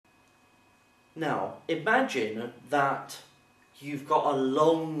Now, imagine that you've got a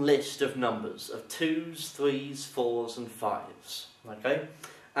long list of numbers of 2s, 3s, 4s and 5s, okay?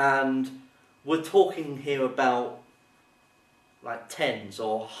 And we're talking here about like tens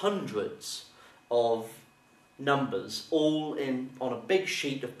or hundreds of numbers all on a big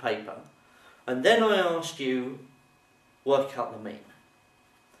sheet of paper. And then I asked you, work out the mean.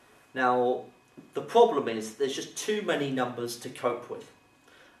 Now, the problem is there's just too many numbers to cope with.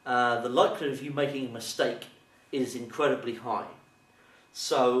 The likelihood of you making a mistake is incredibly high.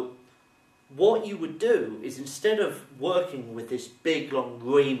 So what you would do is, instead of working with this big long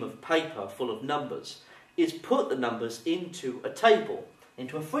ream of paper full of numbers, is put the numbers into a table,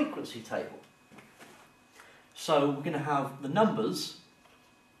 into a frequency table. So we're going to have the numbers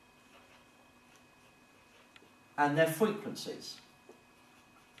and their frequencies.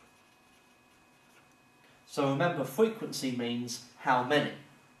 So remember, frequency means how many.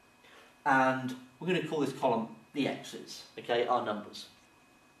 And we're going to call this column the x's, okay, our numbers.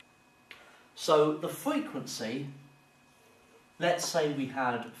 So the frequency, let's say we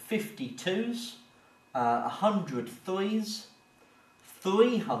had 52s, 100 3s,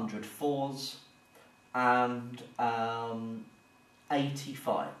 300 4s, and 80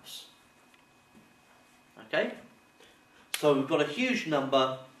 5s. Okay? So we've got a huge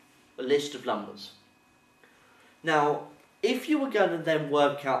number, a list of numbers. Now, if you were going to then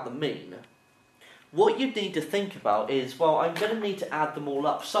work out the mean, what you'd need to think about is, well, I'm going to need to add them all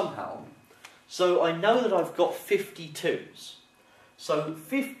up somehow. So I know that I've got 52s. So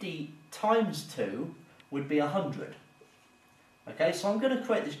 50 times 2 would be 100. Okay, so I'm going to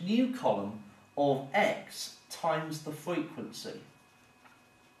create this new column of x times the frequency.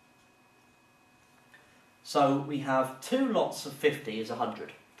 So we have 2 lots of 50 is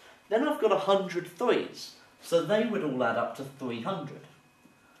 100. Then I've got 100 3s. So they would all add up to 300.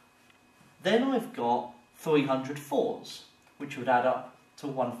 Then I've got 300 4s, which would add up to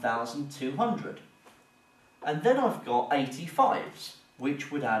 1,200. And then I've got 85s,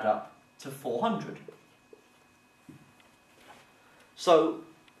 which would add up to 400. So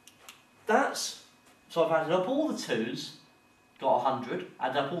I've added up all the 2s, got 100,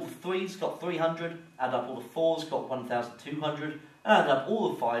 added up all the 3s, got 300, added up all the 4s, got 1,200, and added up all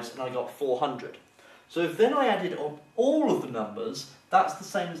the 5s, and I got 400. So if then I added up all of the numbers, that's the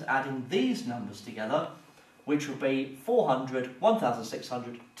same as adding these numbers together, which would be 400,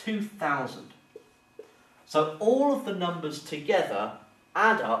 1,600, 2,000. So all of the numbers together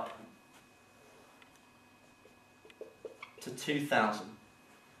add up to 2,000.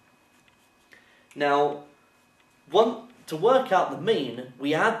 Now, to work out the mean,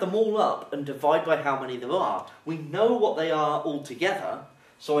 we add them all up and divide by how many there are. We know what they are all together,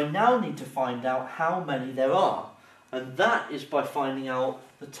 so I now need to find out how many there are. And that is by finding out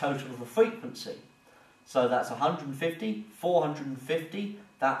the total of the frequency. So that's 150, 450,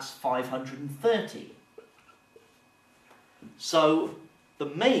 that's 530. So the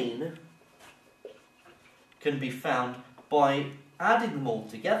mean can be found by adding them all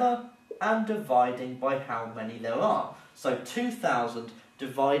together and dividing by how many there are. So 2,000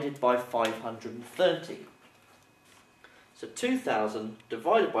 divided by 530. So 2,000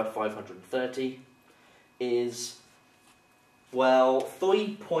 divided by 530 is, well,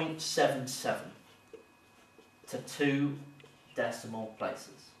 3.77 to 2 decimal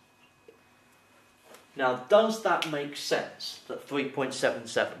places. Now, does that make sense, that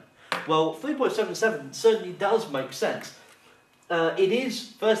 3.77? Well, 3.77 certainly does make sense. It is,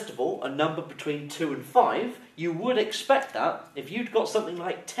 first of all, a number between 2 and 5. You would expect that. If you'd got something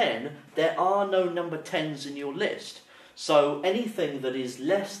like 10, there are no number 10s in your list. So anything that is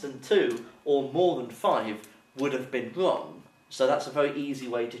less than 2 or more than 5 would have been wrong. So that's a very easy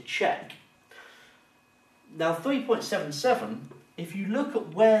way to check. Now 3.77, if you look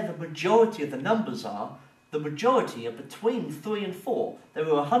at where the majority of the numbers are, the majority are between 3 and 4. There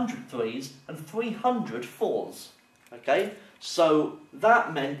were 100 3s and 300 4s. Okay? So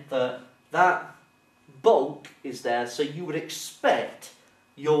that meant that that bulk is there, so you would expect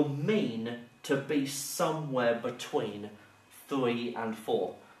your mean to be somewhere between 3 and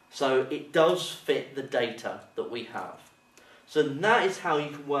 4. So it does fit the data that we have. So that is how you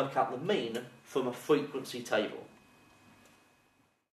can work out the mean from a frequency table.